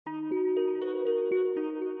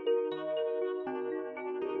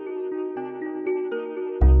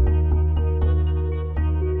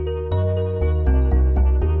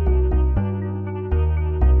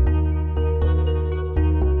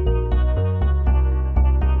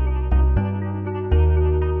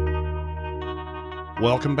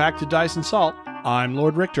Welcome back to Dice and Salt. I'm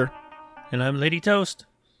Lord Richter. And I'm Lady Toast.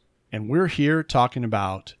 And we're here talking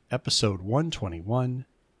about episode 121,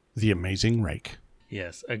 The Amazing Rake.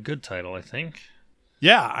 Yes, a good title, I think.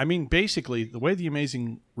 Yeah, I mean, basically, the way The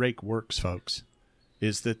Amazing Rake works, folks,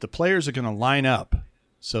 is that the players are going to line up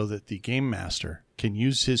so that the game master can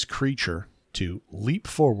use his creature to leap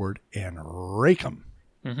forward and rake them.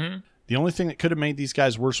 Mm-hmm. The only thing that could have made these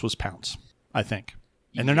guys worse was Pounce, I think.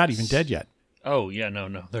 And they're not even dead yet. Oh, yeah, no,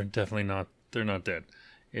 they're definitely not. They're not dead.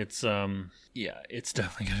 It's, it's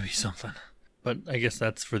definitely going to be something. But I guess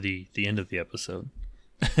that's for the end of the episode.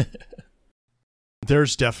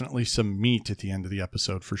 There's definitely some meat at the end of the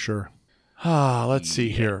episode for sure. Let's see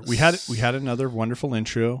here. We had another wonderful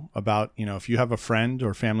intro about, if you have a friend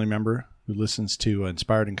or family member who listens to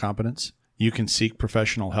Inspired Incompetence, you can seek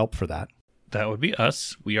professional help for that. That would be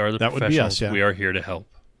us. We are the that professionals. Would be us, yeah. We are here to help.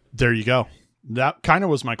 There you go. That kind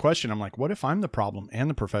of was my question. I'm like, what if I'm the problem and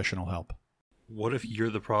the professional help? What if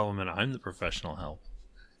you're the problem and I'm the professional help?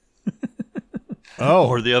 Oh.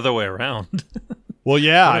 Or the other way around. Well,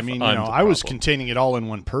 yeah. I mean, I was containing it all in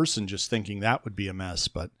one person, just thinking that would be a mess.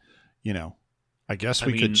 But, I guess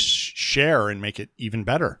we could share and make it even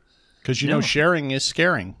better. Because, sharing is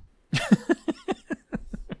scaring.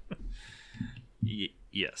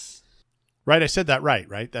 Yes. Right? I said that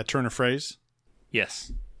right? That turn of phrase?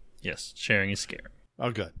 Yes. Sharing is scary.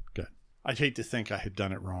 Oh, good. I'd hate to think I had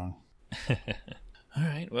done it wrong. All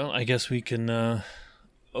right. Well, I guess we can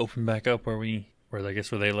open back up where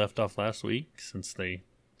they left off last week, since they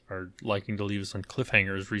are liking to leave us on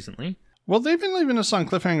cliffhangers recently. Well, they've been leaving us on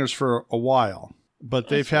cliffhangers for a while, but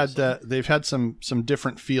they've had some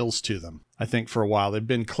different feels to them. I think for a while they've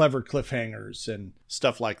been clever cliffhangers and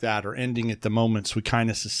stuff like that, or ending at the moments we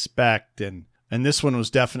kind of suspect. And this one was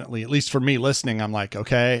definitely, at least for me listening, I'm like,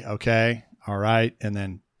 okay, all right, and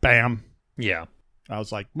then bam. Yeah. I was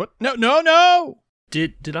like, what? No.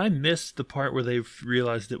 Did I miss the part where they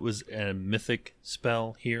realized it was a mythic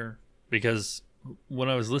spell here? Because when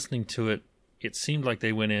I was listening to it, it seemed like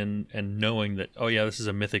they went in and knowing that, oh yeah, this is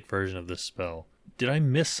a mythic version of this spell. Did I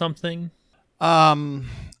miss something?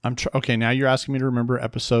 Okay, now you're asking me to remember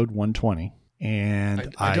episode 120.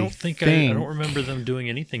 And I don't remember them doing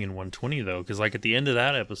anything in 120 though, because like at the end of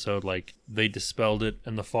that episode, like they dispelled it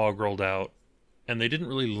and the fog rolled out, and they didn't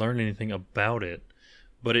really learn anything about it.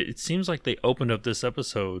 But it seems like they opened up this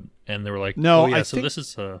episode and they were like, this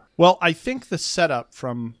is Well, I think the setup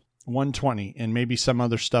from 120 and maybe some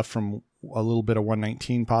other stuff from a little bit of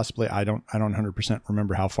 119 possibly. I don't 100%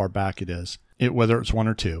 remember how far back it is, whether it's one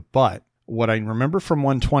or two. But what I remember from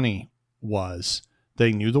 120 was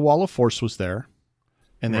they knew the Wall of Force was there,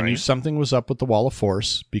 and they knew something was up with the Wall of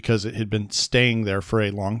Force because it had been staying there for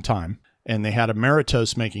a long time, and they had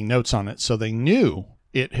Emeritus making notes on it, so they knew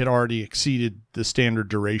it had already exceeded the standard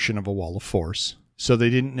duration of a Wall of Force. So they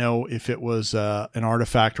didn't know if it was an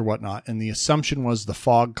artifact or whatnot. And the assumption was the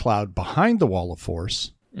fog cloud behind the Wall of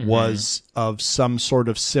Force was of some sort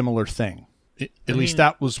of similar thing. At least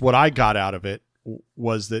that was what I got out of it,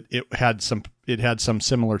 was that it had some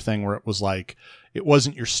similar thing where it was like, it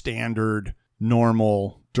wasn't your standard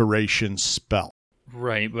normal duration spell.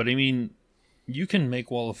 Right. But I mean, you can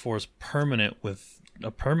make Wall of Force permanent with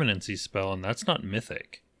a permanency spell, and that's not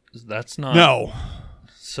mythic. That's not. No.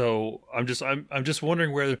 So I'm just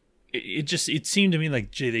wondering where it seemed to me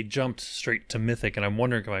like they jumped straight to mythic, and I'm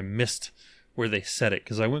wondering if I missed where they said it,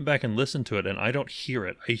 because I went back and listened to it and I don't hear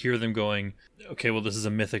it. I hear them going, okay, well, this is a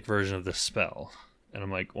mythic version of this spell. And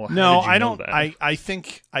I'm like, well, how did you know that? I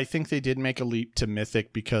think they did make a leap to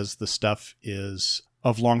mythic because the stuff is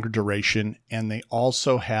of longer duration, and they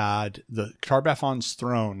also had the Tar-Baphon's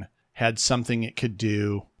throne had something it could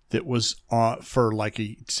do that was for like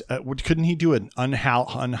couldn't he do an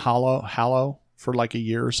unhallow for like a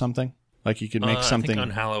year or something? Like you could make something. I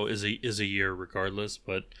think unhallow is a year regardless,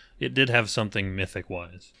 but it did have something mythic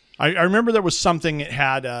wise. I remember there was something it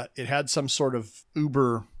had some sort of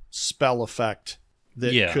uber spell effect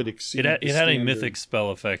that could exceed. It had a mythic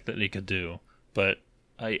spell effect that it could do, but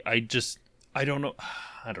I don't know.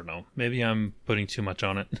 I don't know. Maybe I'm putting too much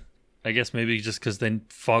on it. I guess maybe just because then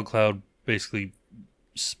Fog Cloud basically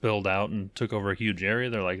spilled out and took over a huge area.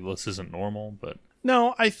 They're like, this isn't normal. But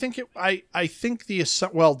no, I think the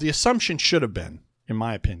assumption should have been, in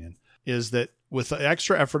my opinion, is that with the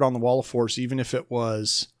extra effort on the Wall of Force, even if it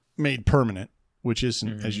was made permanent, which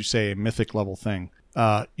isn't, as you say, a mythic level thing,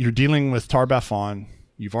 you're dealing with Tar-Baphon.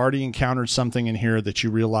 You've already encountered something in here that you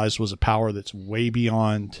realize was a power that's way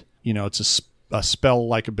beyond, it's a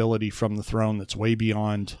spell-like ability from the throne that's way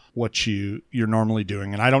beyond what you're normally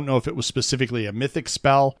doing. And I don't know if it was specifically a mythic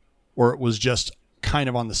spell or it was just kind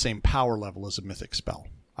of on the same power level as a mythic spell.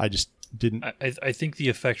 I just didn't. I think the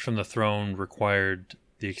effect from the throne required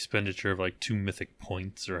the expenditure of like 2 mythic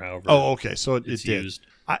points or however. Oh, okay. So it did. Used.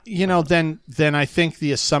 Then I think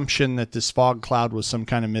the assumption that this fog cloud was some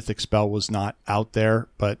kind of mythic spell was not out there,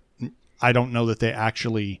 but I don't know that they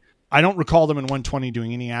actually. I don't recall them in 120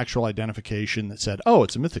 doing any actual identification that said, "Oh,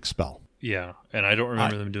 it's a mythic spell." Yeah, and I don't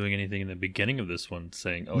remember them doing anything in the beginning of this one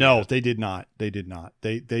saying, "Oh, no, yeah, they did not. They did not.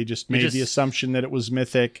 They just made the assumption that it was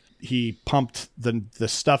mythic. He pumped the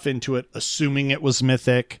stuff into it, assuming it was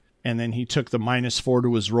mythic, and then he took the -4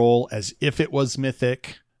 to his roll as if it was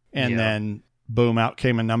mythic, and then boom, out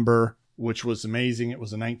came a number, which was amazing. It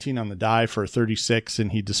was a 19 on the die for a 36,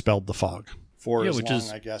 and he dispelled the fog for as long,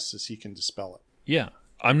 I guess, as he can dispel it. Yeah.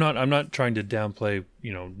 I'm not trying to downplay,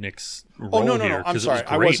 Nick's role no, here I'm sorry.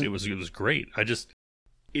 it was great. It was great.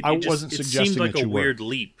 It wasn't it suggesting seemed like that a you weird were.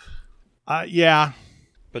 leap. Yeah.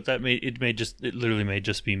 But it literally may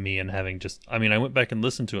just be me and having I went back and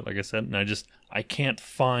listened to it, like I said, and I can't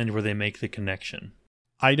find where they make the connection.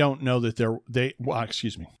 I don't know that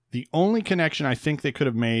excuse me. The only connection I think they could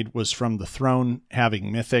have made was from the throne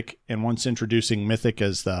having mythic, and once introducing mythic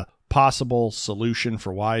as the possible solution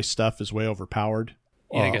for why stuff is way overpowered.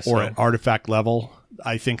 Yeah, I guess or so. at artifact level,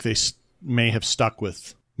 I think they may have stuck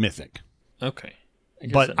with mythic. Okay,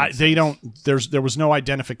 but there was no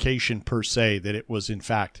identification per se that it was in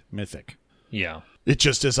fact mythic. Yeah, it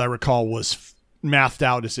just, as I recall, was mathed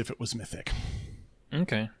out as if it was mythic.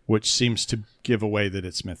 Okay, which seems to give away that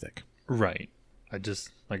it's mythic. Right.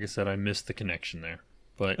 Like I said, I missed the connection there.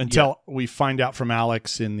 But until we find out from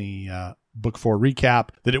Alex in the Book 4 recap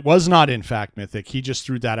that it was not in fact mythic. He just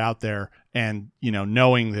threw that out there, and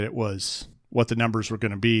knowing that it was what the numbers were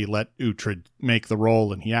going to be, let Uhtred make the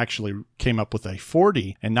roll, and he actually came up with a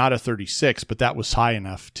 40 and not a 36, but that was high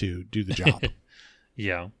enough to do the job.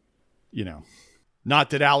 Yeah. Not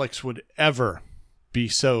that Alex would ever be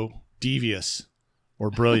so devious or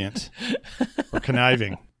brilliant or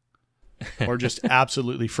conniving or just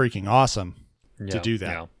absolutely freaking awesome to do that.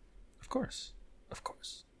 Yeah. Of course.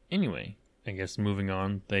 Anyway, I guess moving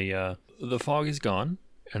on, the fog is gone,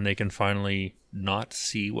 and they can finally not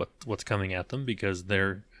see what's coming at them because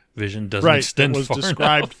their vision doesn't extend far enough. Right, was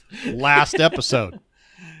described last episode.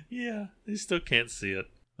 Yeah, they still can't see it.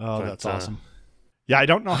 Oh, that's awesome. Yeah, I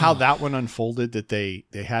don't know how that one unfolded, that they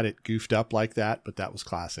had it goofed up like that, but that was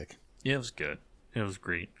classic. Yeah, it was good. It was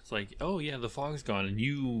great. It's like, oh yeah, the fog's gone, and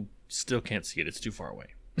you still can't see it. It's too far away.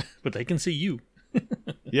 But they can see you.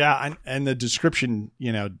 Yeah, and the description,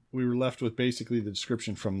 we were left with basically the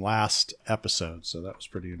description from last episode, so that was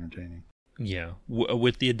pretty entertaining. Yeah,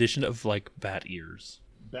 with the addition of, bat ears.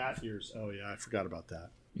 Bat ears. Oh, yeah, I forgot about that.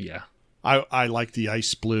 Yeah. I like the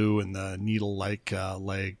ice blue and the needle-like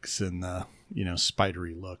legs and the,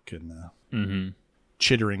 spidery look and the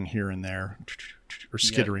chittering here and there, or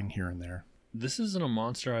skittering here and there. This isn't a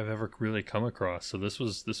monster I've ever really come across, so this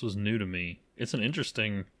was new to me. It's an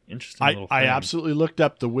interesting little thing. I absolutely looked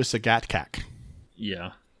up the Wissagatcak.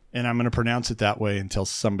 Yeah. And I'm going to pronounce it that way until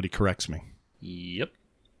somebody corrects me. Yep.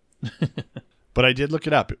 But I did look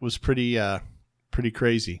it up. It was pretty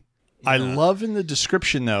crazy. Yeah. I love in the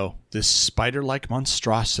description, though, this spider-like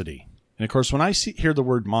monstrosity. And, of course, when I hear the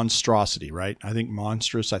word monstrosity, right, I think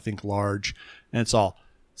monstrous, I think large, and it's all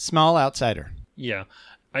small outsider. Yeah.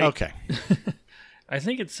 Okay. I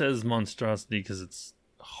think it says monstrosity because it's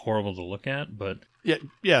horrible to look at, but...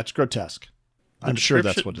 Yeah, it's grotesque. I'm sure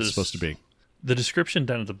that's what it's supposed to be. The description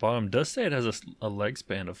down at the bottom does say it has a leg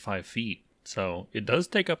span of 5 feet, so it does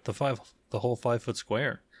take up the whole 5 foot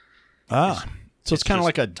square. Ah, so it's kind of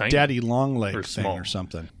like a tiny, daddy long leg thing small. Or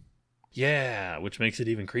something. Yeah, which makes it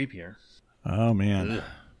even creepier. Oh, man. Ugh.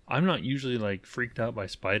 I'm not usually freaked out by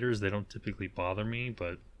spiders. They don't typically bother me,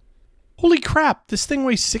 but... Holy crap, this thing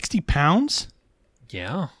weighs 60 pounds?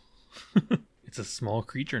 Yeah. It's a small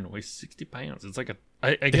creature and it weighs 60 pounds. It's like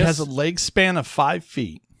I guess... It has a leg span of 5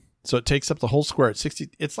 feet. So it takes up the whole square at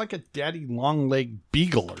 60. It's like a daddy long leg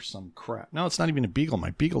beagle or some crap. No, it's not even a beagle.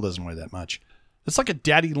 My beagle doesn't weigh that much. It's like a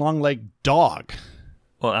daddy long leg dog.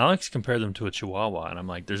 Well, Alex compared them to a chihuahua, and I'm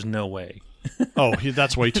like, there's no way. Oh,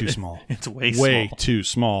 that's way too small. It's way too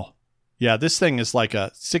small. Yeah, this thing is like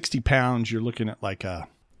a 60 pounds. You're looking at like a,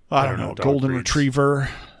 I don't know, golden retriever.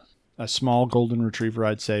 A small golden retriever,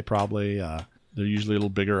 I'd say, probably. They're usually a little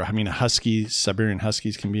bigger. I mean, Siberian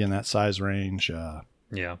Huskies can be in that size range.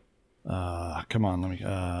 Yeah. Come on, let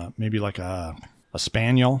me. Maybe like a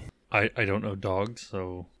spaniel. I don't know dogs,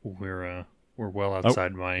 so we're well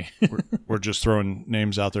outside my. we're just throwing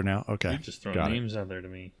names out there now. Okay, you're just throwing names out there to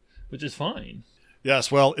me, which is fine.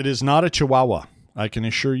 Yes, well, it is not a Chihuahua. I can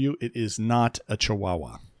assure you, it is not a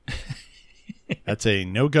Chihuahua. That's a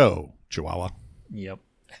no-go, Chihuahua. Yep.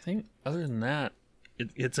 I think other than that,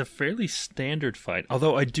 it's a fairly standard fight.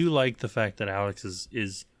 Although I do like the fact that Alex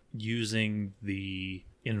is using the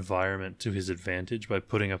environment to his advantage by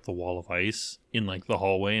putting up the wall of ice in like the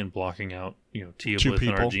hallway and blocking out, Teoblith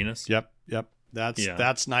and Arginus. Yep.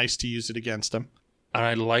 That's nice to use it against him. And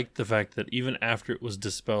I like the fact that even after it was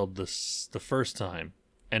dispelled the first time,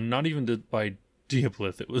 and not even by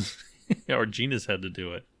Teoblith, it was Arginus had to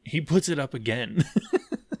do it. He puts it up again.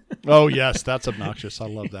 Oh, yes, that's obnoxious. I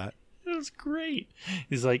love that. It was great.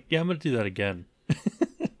 He's like, yeah, I'm going to do that again.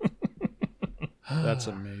 That's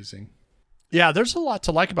amazing. Yeah, there's a lot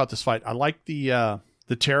to like about this fight. I like the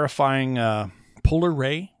terrifying Polar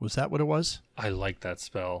Ray. Was that what it was? I like that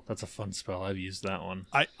spell. That's a fun spell. I've used that one.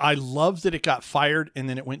 I love that it got fired and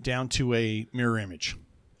then it went down to a mirror image.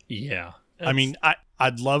 Yeah. I mean,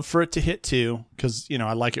 I'd love for it to hit too, because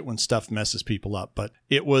I like it when stuff messes people up. But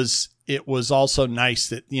it was also nice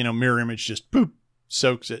that mirror image just boop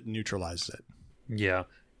soaks it and neutralizes it. Yeah,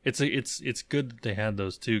 it's good that they had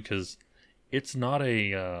those too, because it's not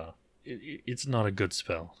a good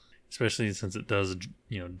spell, especially since it does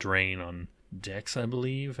drain on Dex, I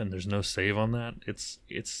believe, and there's no save on that.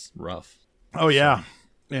 It's rough. Oh yeah,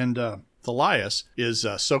 and Thalias is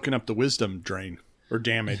soaking up the wisdom drain or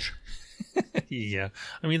damage. Yeah,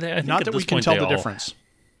 I mean, I think not that we can tell the difference.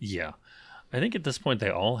 Yeah, I think at this point they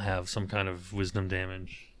all have some kind of wisdom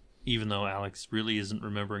damage, even though Alex really isn't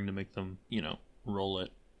remembering to make them, roll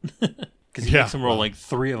it. Because he makes them roll like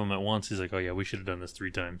 3 of them at once. He's like, oh yeah, we should have done this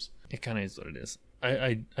 3 times. It kind of is what it is.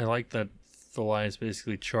 I like that Thalias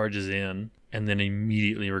basically charges in and then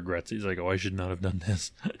immediately regrets it. He's like, oh, I should not have done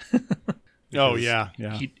this. Oh yeah.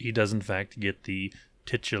 He does in fact get the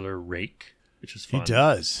titular rake, which is fun. He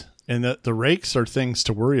does. And the rakes are things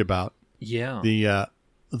to worry about. Yeah.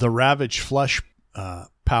 The Ravage Flush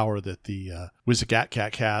power that the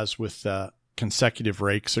Wizagatcak has with consecutive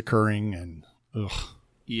rakes occurring and ugh.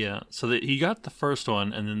 Yeah, so he got the first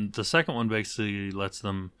one, and then the second one basically lets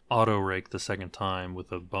them auto-rake the second time with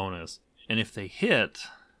a bonus. And if they hit,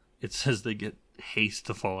 it says they get haste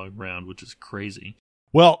the following round, which is crazy.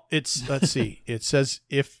 Well, let's see. It says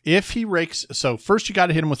if he rakes, so first you got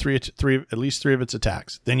to hit him with at least 3 of its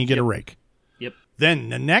attacks. Then you get a rake. Yep. Then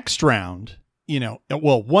the next round,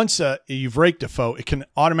 once you've raked a foe, it can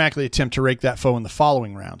automatically attempt to rake that foe in the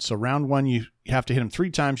following round. So round 1, you have to hit him 3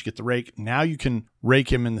 times. You get the rake. Now you can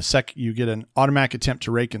rake him in the second. You get an automatic attempt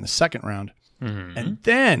to rake in the second round. Mm-hmm. And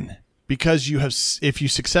then because if you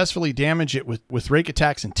successfully damage it with rake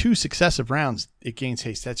attacks in 2 successive rounds, it gains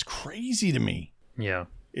haste. That's crazy to me. Yeah.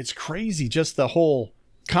 It's crazy. Just the whole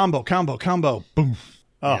combo, boom.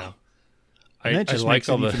 Oh. Yeah. And that just makes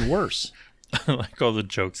it even worse. I like all the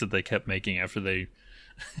jokes that they kept making after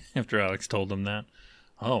Alex told them that.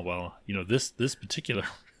 Oh, well, this particular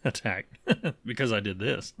attack because I did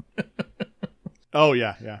this. Oh,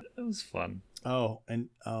 yeah. It was fun. Oh, and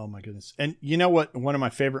oh my goodness. And you know what? One of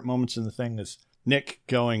my favorite moments in the thing is Nick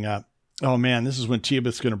going, oh man, this is when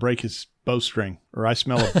Teoblith's going to break his bowstring, or I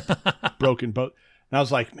smell a broken bow. And I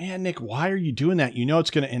was like, man, Nick, why are you doing that?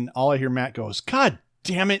 It's going to, and all I hear Matt goes, God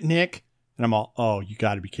damn it, Nick. And I'm all, oh, you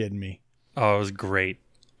got to be kidding me. Oh, it was great.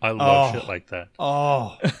 I love shit like that.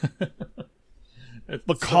 Oh.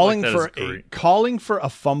 But calling for a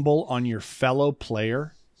fumble on your fellow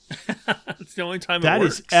player. It's the only time that it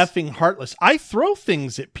works. Is effing heartless. I throw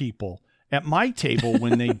things at people at my table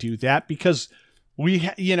when they do that because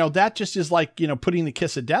that just is like, putting the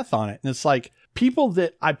kiss of death on it. And it's like people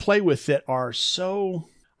that I play with that are so,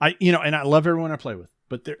 and I love everyone I play with,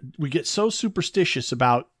 but we get so superstitious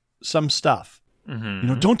about some stuff.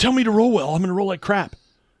 Mm-hmm. Don't tell me to roll well. I'm going to roll like crap.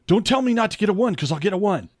 Don't tell me not to get a 1 because I'll get a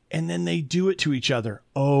 1. And then they do it to each other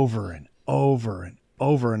over and over and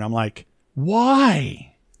over. And I'm like,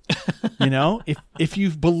 why? If you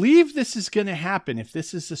believe this is going to happen, if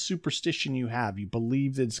this is a superstition you have, you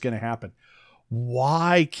believe that it's going to happen,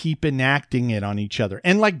 why keep enacting it on each other?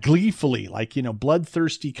 And like gleefully, like,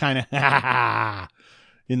 bloodthirsty kind of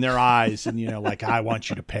in their eyes and, like, I want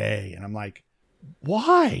you to pay. And I'm like,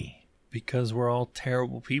 why? Because we're all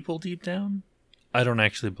terrible people deep down? I don't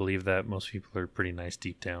actually believe that. Most people are pretty nice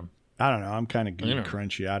deep down. I don't know. I'm kind of gooey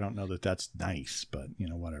crunchy. I don't know that that's nice, but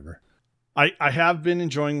whatever. I have been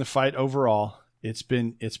enjoying the fight overall. It's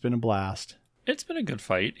been a blast. It's been a good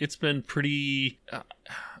fight. It's been pretty.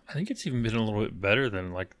 I think it's even been a little bit better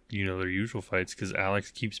than their usual fights because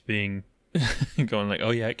Alex keeps being going like,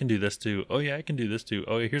 oh yeah, I can do this too. Oh yeah, I can do this too.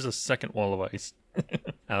 Oh yeah, here's a second wall of ice.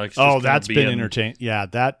 Alex. That's been entertaining. Yeah,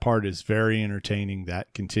 that part is very entertaining.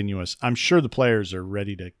 That continuous. I'm sure the players are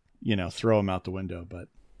ready to throw them out the window, but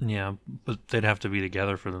yeah, but they'd have to be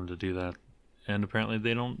together for them to do that. and apparently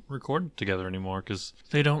they don't record together anymore because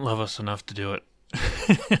they don't love us enough to do it.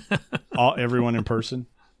 Everyone in person.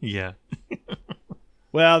 Yeah.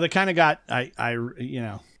 Well, they kind of got I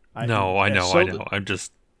know.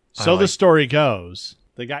 So the story goes,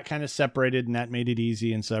 they got kind of separated, and that made it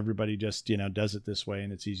easy, and so everybody just does it this way,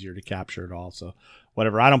 and it's easier to capture it all. So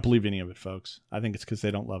whatever. I don't believe any of it, folks. I think it's because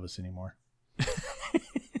they don't love us anymore.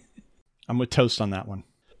 I'm with Toast on that one.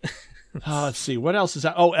 Let's see. What else is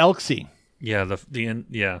that? Oh, Elksy. Yeah, the end.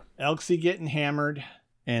 Yeah. Elksy getting hammered,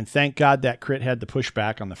 and thank God that crit had the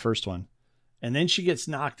pushback on the first one. And then she gets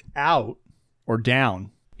knocked out or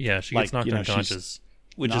down. Yeah, she gets knocked unconscious,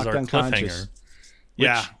 which is our cliffhanger.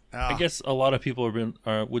 Yeah. I guess a lot of people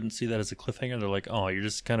wouldn't see that as a cliffhanger. They're like, oh, you're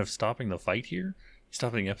just kind of stopping the fight here?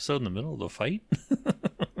 Stopping the episode in the middle of the fight?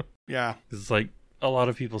 Yeah. It's like a lot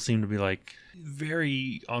of people seem to be like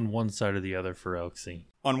very on one side or the other for Elksy.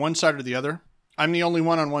 On one side or the other? I'm the only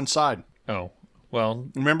one on one side. Oh, well.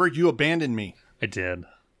 Remember, you abandoned me. I did.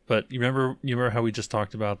 But you remember how we just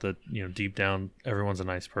talked about that, deep down, everyone's a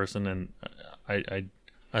nice person, and I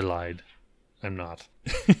lied. I'm not.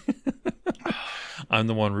 I'm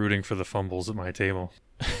the one rooting for the fumbles at my table.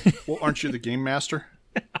 Well, aren't you the game master?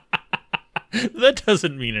 That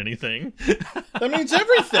doesn't mean anything. That means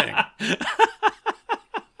everything.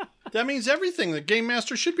 That means everything. The game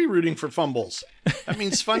master should be rooting for fumbles. That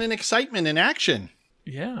means fun and excitement and action.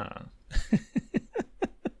 Yeah.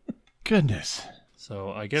 Goodness.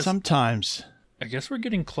 So I guess sometimes. I guess we're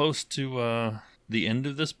getting close to the end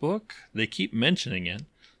of this book. They keep mentioning it,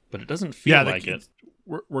 but it doesn't feel like it.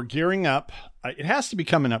 We're gearing up. It has to be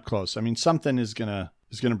coming up close. I mean, something is gonna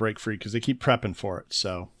break free because they keep prepping for it.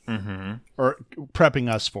 So, or prepping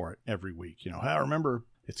us for it every week. I remember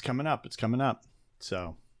it's coming up. It's coming up.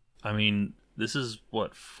 So, I mean, this is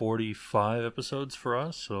 45 episodes for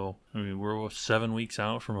us. So, I mean, we're 7 weeks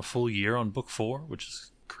out from a full year on book 4, which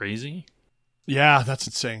is crazy. Yeah, that's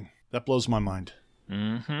insane. That blows my mind.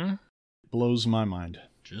 Blows my mind.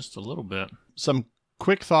 Just a little bit. Some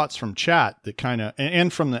quick thoughts from chat that kind of,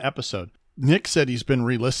 and from the episode. Nick said he's been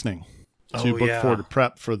re-listening to book 4 to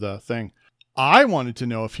prep for the thing. I wanted to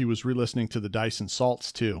know if he was re-listening to the Dyson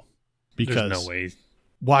Salts too, because there's no way.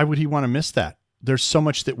 Why would he want to miss that? There's so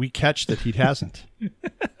much that we catch that he hasn't.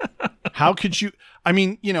 How could you? I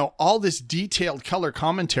mean, all this detailed color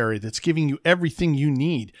commentary that's giving you everything you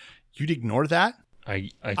need. You'd ignore that? I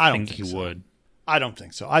think he would. I don't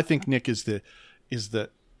think so. I think Nick is the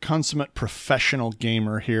consummate professional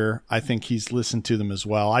gamer here. I think he's listened to them as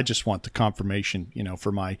well. I just want the confirmation,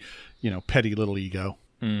 for my, petty little ego.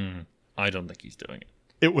 I don't think he's doing it.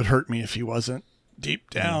 It would hurt me if he wasn't. Deep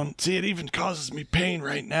down. See, it even causes me pain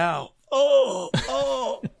right now. Oh.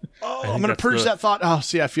 I'm going to purge that thought. Oh,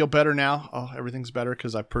 see, I feel better now. Oh, everything's better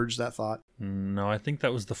because I purged that thought. No, I think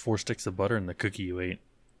that was the 4 sticks of butter and the cookie you ate.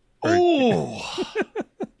 Oh.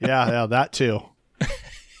 Yeah, that too.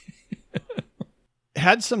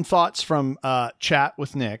 Had some thoughts from chat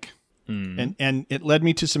with Nick, and it led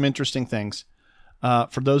me to some interesting things.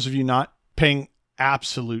 For those of you not paying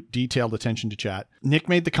absolute detailed attention to chat, Nick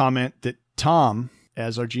made the comment that Tom,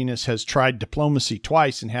 as Arginus, has tried diplomacy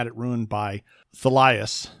twice and had it ruined by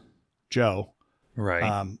Thalias, Joe.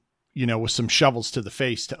 Right. With some shovels to the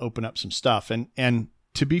face to open up some stuff. And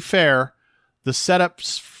to be fair, the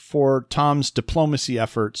setups for Tom's diplomacy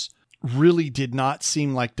efforts really did not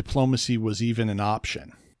seem like diplomacy was even an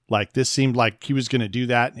option. Like, this seemed like he was going to do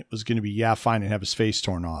that, and it was going to be, fine, and have his face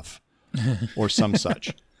torn off or some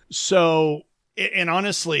such. So, and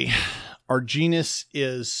honestly, Arginus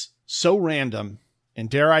is so random and,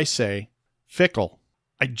 dare I say, fickle.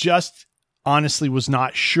 I just honestly was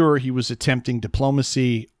not sure he was attempting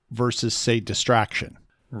diplomacy versus, say, distraction.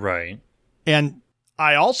 Right. And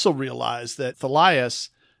I also realized that Thalias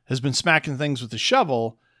has been smacking things with a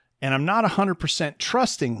shovel, and I'm not 100%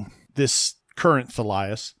 trusting this current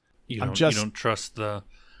Thalias. You don't trust the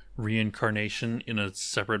reincarnation in a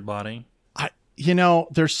separate body?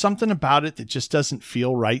 There's something about it that just doesn't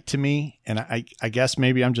feel right to me. And I guess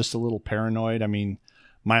maybe I'm just a little paranoid. I mean,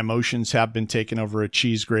 my emotions have been taken over a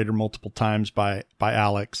cheese grater multiple times by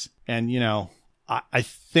Alex. And, I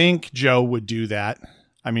think Joe would do that.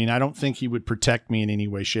 I mean, I don't think he would protect me in any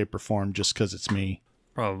way, shape, or form just because it's me.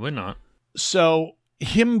 Probably not. So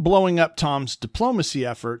him blowing up Tom's diplomacy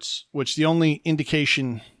efforts, which the only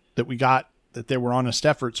indication that we got that they were honest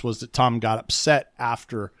efforts was that Tom got upset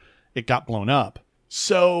after it got blown up.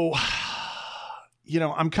 So,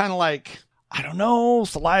 I'm kind of like, I don't know.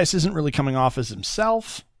 Thalias isn't really coming off as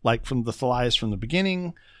himself, like from the Thalias from the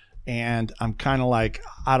beginning. And I'm kind of like,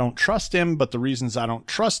 I don't trust him, but the reasons I don't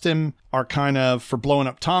trust him are kind of for blowing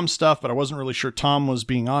up Tom's stuff, but I wasn't really sure Tom was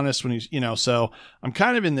being honest when he's, so I'm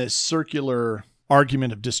kind of in this circular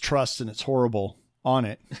argument of distrust, and it's horrible on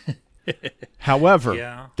it.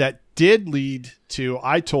 However, that did lead to,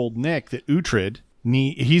 I told Nick that Uhtred,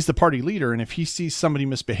 he's the party leader, and if he sees somebody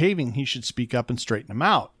misbehaving, he should speak up and straighten them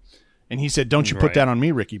out. And he said, don't you put that on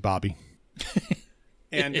me, Ricky Bobby.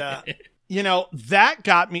 And, that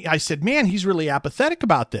got me. I said, man, he's really apathetic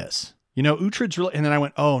about this. Uhtred's really, and then I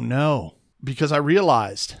went, oh no, because I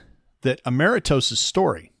realized that Emeritus'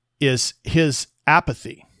 story is his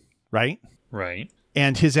apathy, right? Right.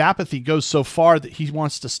 And his apathy goes so far that he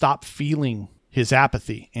wants to stop feeling his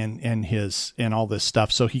apathy and all this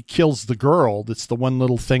stuff. So he kills the girl. That's the one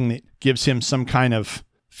little thing that gives him some kind of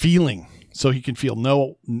feeling, so he can feel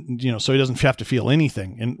so he doesn't have to feel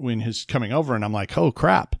anything. And when he's coming over, and I'm like, oh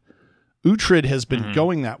crap, Uhtred has been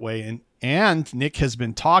going that way. And Nick has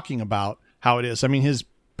been talking about how it is. I mean, his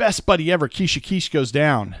best buddy ever, Keisha Keish, goes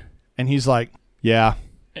down, and he's like, yeah,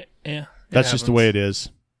 that's just the way it is.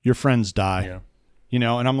 Your friends die, and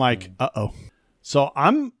I'm like, uh-oh. So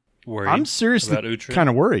I'm seriously kind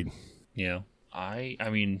of worried. Yeah. I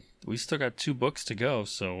mean, we still got 2 books to go,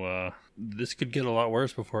 so this could get a lot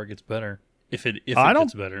worse before it gets better. If it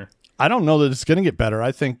gets better. I don't know that it's going to get better.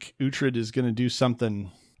 I think Uhtred is going to do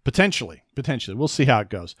something potentially. We'll see how it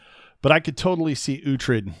goes. But I could totally see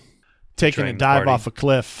Uhtred taking a dive off a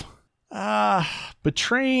cliff,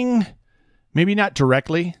 betraying, maybe not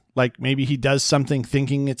directly. Like maybe he does something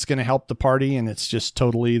thinking it's going to help the party, and it's just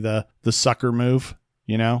totally the sucker move,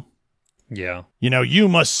 Yeah. You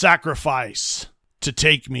must sacrifice to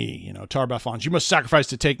take me, Tar-Baphon's. You must sacrifice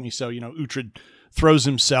to take me. So, Uhtred throws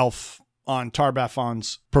himself on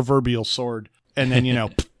Tar-Baphon's proverbial sword, and then,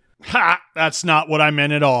 ha, that's not what I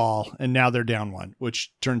meant at all. And now they're down 1,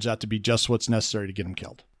 which turns out to be just what's necessary to get him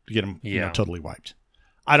killed, to get him totally wiped.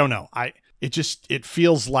 I don't know. It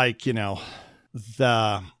feels like, and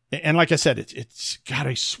like I said, it's God,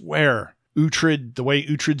 I swear, Uhtred, the way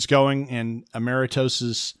Uhtred's going and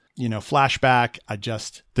Emeritus's, flashback,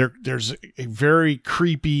 there's a very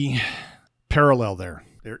creepy parallel there.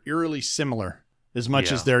 They're eerily similar as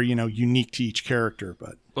much as they're, unique to each character.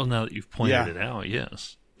 But well, now that you've pointed it out,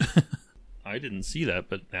 yes. I didn't see that,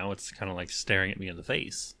 but now it's kind of like staring at me in the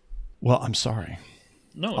face. Well, I'm sorry.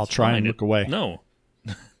 No, I'll try and look away. No,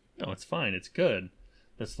 it's fine. It's good.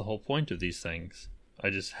 That's the whole point of these things.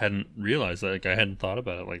 I just hadn't realized that. Like, I hadn't thought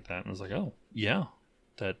about it like that. And I was like, oh, yeah,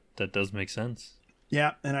 that does make sense.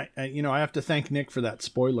 Yeah, and I have to thank Nick for that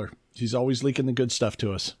spoiler. He's always leaking the good stuff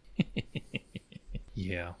to us.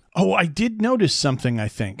 Yeah. Oh, I did notice something, I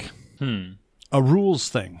think. A rules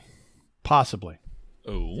thing. Possibly.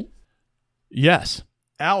 Oh? Yes.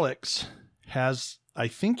 Alex has, I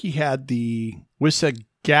think he had the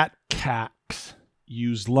Wissagatcax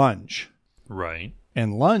use lunge. Right.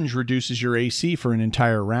 And lunge reduces your AC for an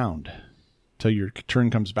entire round till your turn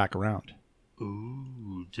comes back around.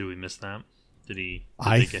 Ooh, did we miss that? Did he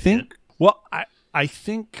think hit? Well, I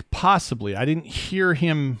think possibly. I didn't hear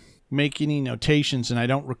him make any notations, and I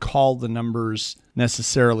don't recall the numbers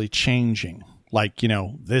necessarily changing. Like,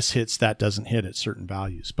 this hits, that doesn't hit at certain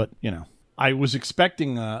values. But, I was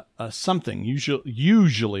expecting a something.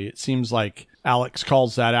 Usually it seems like Alex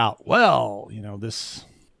calls that out. Well, this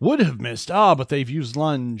would have missed. But they've used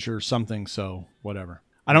lunge or something, so whatever.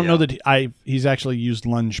 I don't know that he's actually used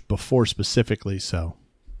lunge before specifically, so.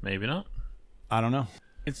 Maybe not. I don't know.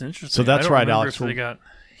 It's interesting. So that's right, Alex. If they got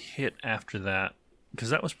hit after that, because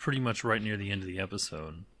that was pretty much right near the end of the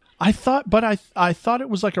episode. I thought it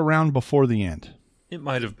was like a round before the end. It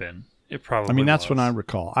might have been. It probably. I mean, that's when I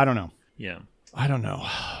recall. I don't know. Yeah. I don't know.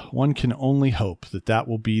 One can only hope that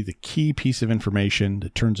will be the key piece of information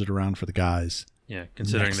that turns it around for the guys. Yeah,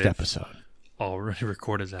 considering next episode already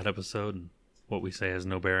recorded that episode, and what we say has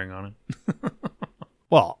no bearing on it.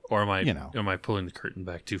 Well, or am I pulling the curtain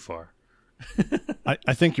back too far?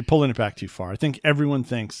 I think you're pulling it back too far. I think everyone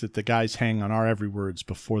thinks that the guys hang on our every words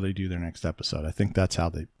before they do their next episode. I think that's how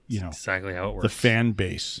they, exactly how it works. The fan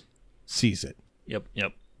base sees it. Yep.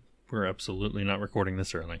 We're absolutely not recording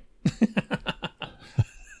this early.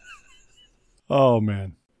 Oh,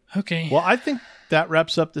 man. Okay. Well, I think that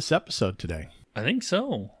wraps up this episode today. I think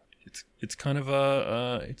so. It's kind of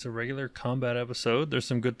it's a regular combat episode. There's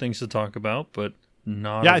some good things to talk about, but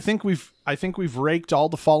not. Yeah, I think we've raked all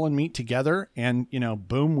the fallen meat together, and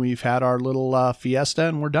boom, we've had our little fiesta,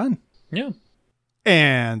 and we're done. Yeah.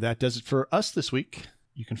 And that does it for us this week.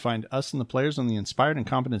 You can find us and the players on the Inspired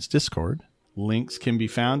Incompetence Discord. Links can be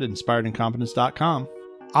found at inspiredincompetence.com.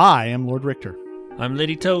 I am Lord Richter. I'm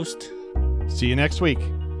Lady Toast. See you next week.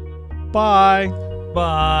 Bye.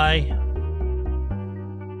 Bye.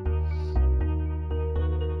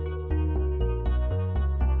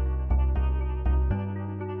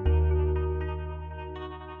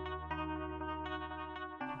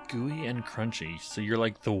 Gooey and crunchy. So you're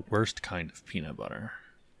like the worst kind of peanut butter.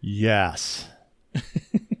 Yes.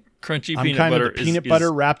 Crunchy I'm peanut kind butter of the peanut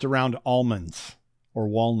butter wrapped around almonds or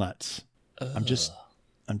walnuts. I'm just,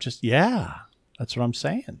 yeah, that's what I'm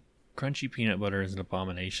saying. Crunchy peanut butter is an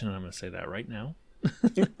abomination, and I'm going to say that right now.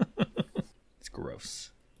 It's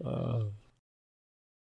gross.